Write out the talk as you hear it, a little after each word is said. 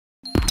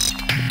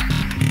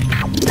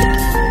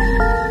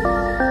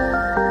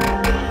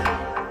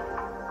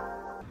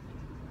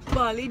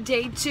Bali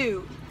Day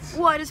 2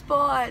 Water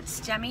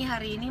Sports. Jami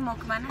hari ini mau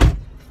kemana?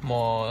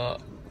 Mau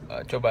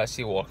coba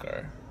sea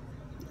walker.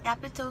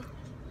 Apa tuh?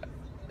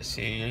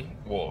 Sea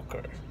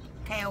walker.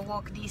 Kayak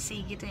walk di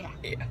sea gitu ya?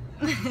 Iya.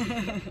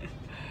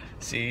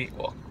 Sea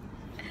walk.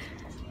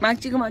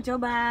 Marc juga mau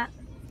coba.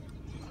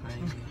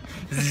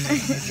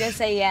 Just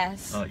say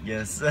yes. Oh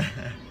yes.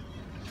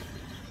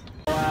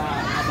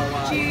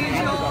 Choose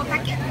your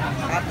packet.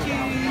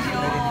 Choose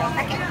your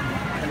packet.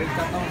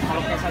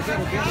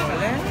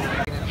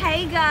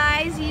 Hey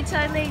guys, you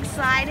totally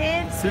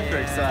excited?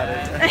 Super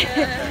excited.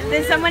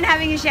 There's someone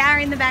having a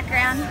shower in the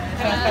background.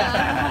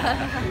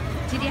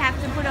 Did you have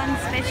to put on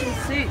special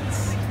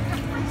suits?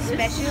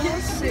 Special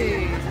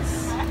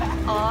suits.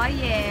 Oh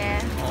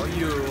yeah. Oh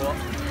you.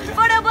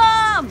 Photo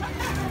bomb!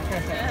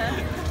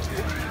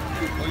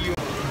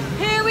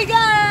 Here we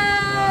go!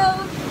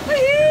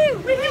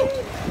 Woohoo! Woohoo!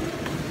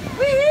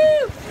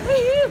 Woohoo!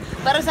 Woohoo!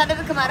 Baru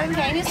sadar kemarin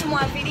kayaknya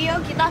semua video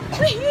kita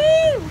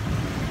woohoo!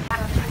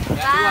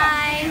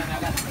 Bye!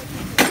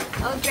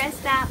 Oh,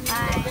 dressed up.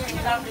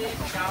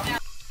 Bye!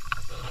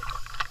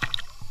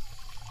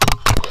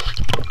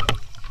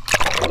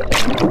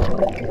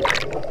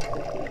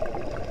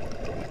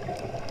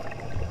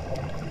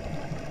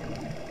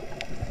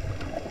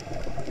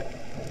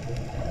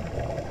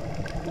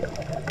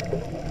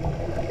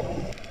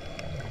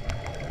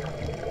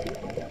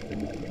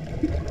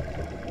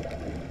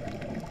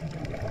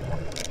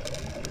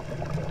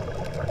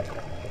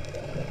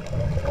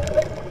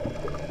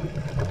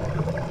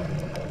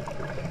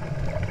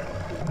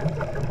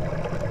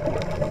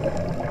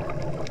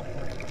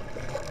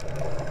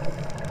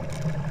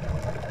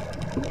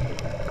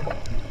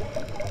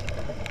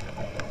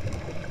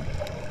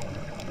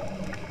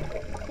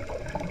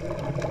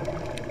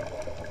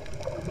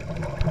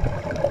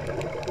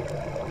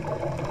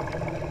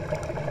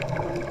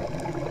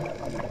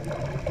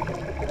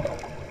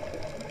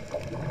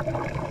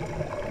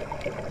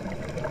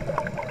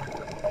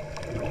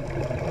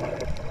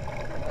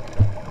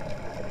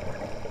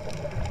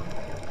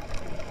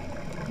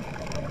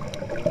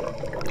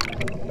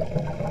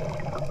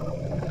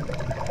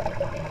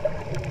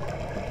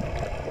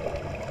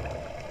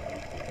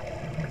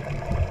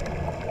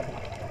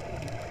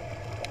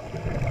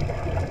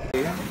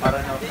 I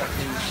don't know if that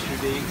means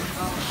shooting.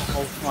 The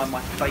whole time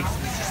my face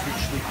is just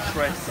literally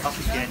pressed up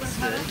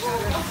against it.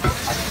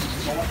 I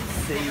cannot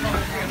see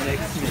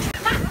next to me.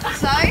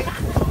 So?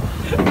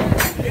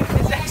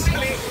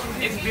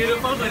 It's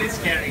beautiful but it's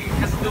scary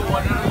because the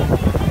water is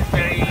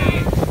very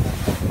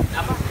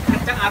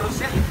kencang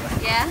arusnya.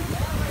 Yeah?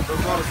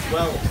 There's a lot of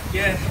swell.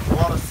 Yeah. A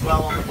lot of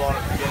swell on the bottom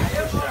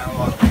against the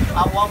shower.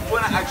 At one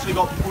point I actually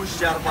got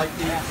pushed out of like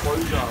the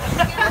enclosure.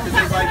 Because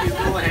there's like these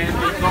little hands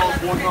and I was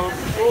walking on.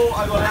 Oh,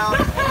 I got out.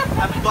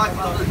 And like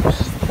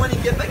when you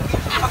get back in,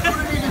 I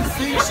couldn't even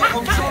see shit.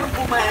 I'm trying to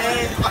put my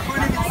hand. I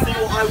couldn't even see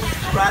what I was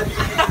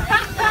grabbing.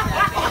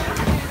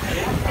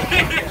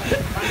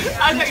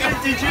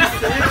 Did you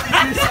see it? Did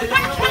you see it?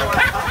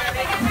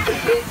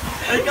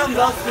 And it comes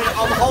up to me.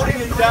 I'm holding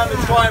it down to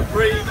try and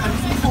breathe. I'm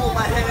just pulling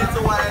my hands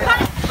away.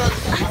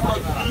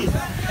 Like this.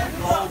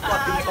 The whole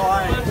fucking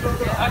time.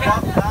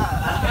 Fuck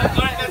that.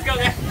 Alright, let's go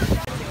then.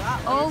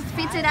 All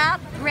fitted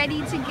up,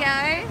 ready to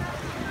go.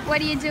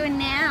 What are you doing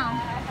now?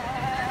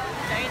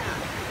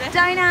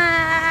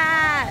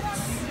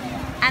 Donuts!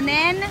 And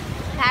then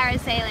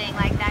parasailing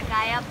like that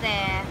guy up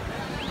there.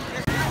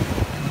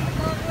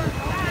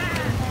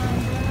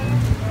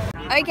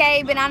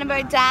 Okay, banana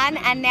boat done,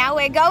 and now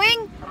we're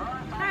going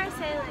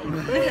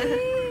parasailing.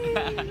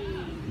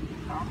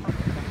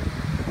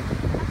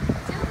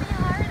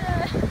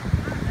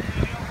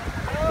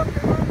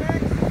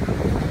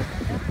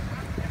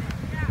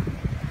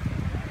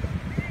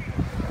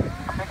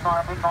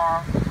 A bit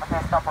more.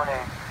 Okay, stop for the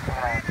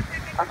right.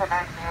 Okay,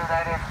 next you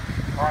ready?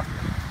 On.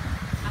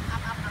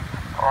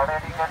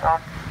 Already get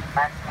on.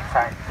 Next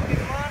inside.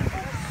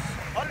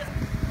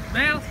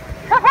 Mel.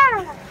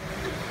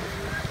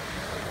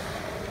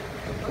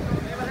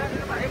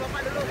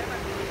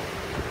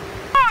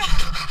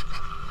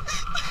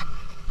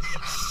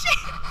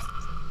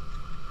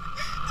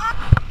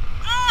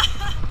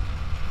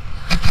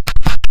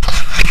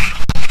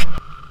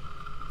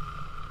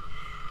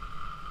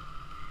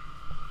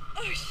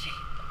 Oh shit.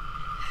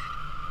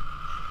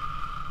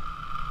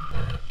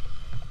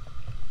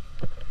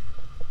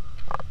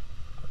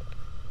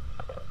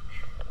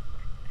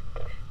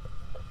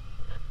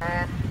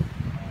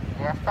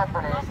 Yeah, stop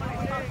for this.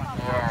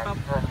 Yeah,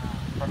 good.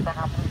 Stand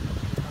up.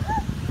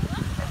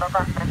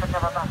 Bapak, berikutnya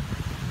Bapak.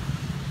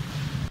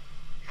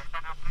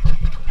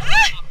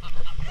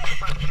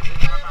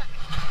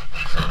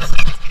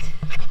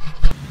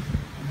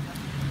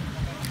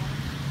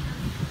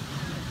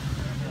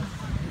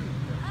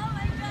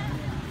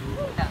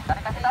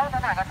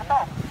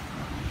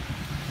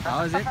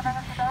 How is it?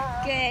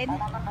 Good.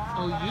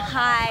 Oh, you?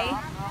 Hi.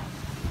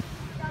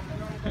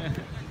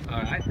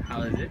 Alright,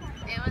 how is it?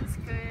 It was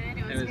good.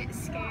 It was a bit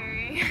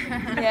scary.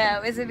 Yeah,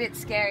 it was a bit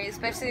scary,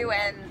 especially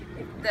when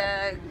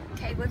the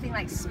cable thing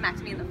like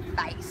smacked me in the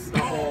face.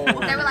 Oh.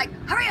 They were like,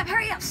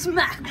 hurry up,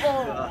 smack.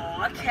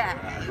 Oh, okay,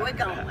 we're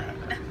going.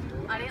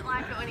 I didn't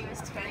like it when he was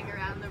turning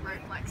around, the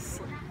rope like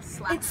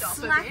slacked It off.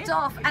 slacked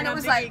off, and it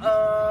was like,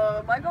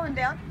 am I going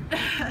down?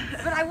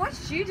 But I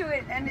watched you do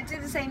it, and it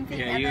did the same thing,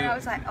 Yeah, and then you- I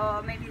was like,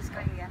 oh, maybe it's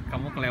going again.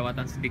 Kamu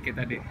kelewatan sedikit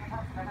tadi.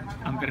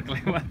 Hampir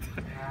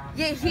kelewatan.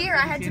 Yeah, here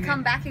I had to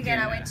come back again.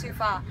 I Yeah. went too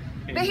far.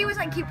 But he was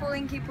like, keep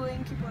pulling,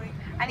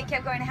 and he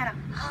kept going to Hannah,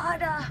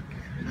 harder.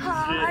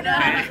 I'm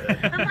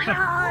like,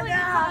 harder.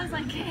 I was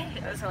like,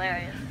 It was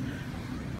hilarious.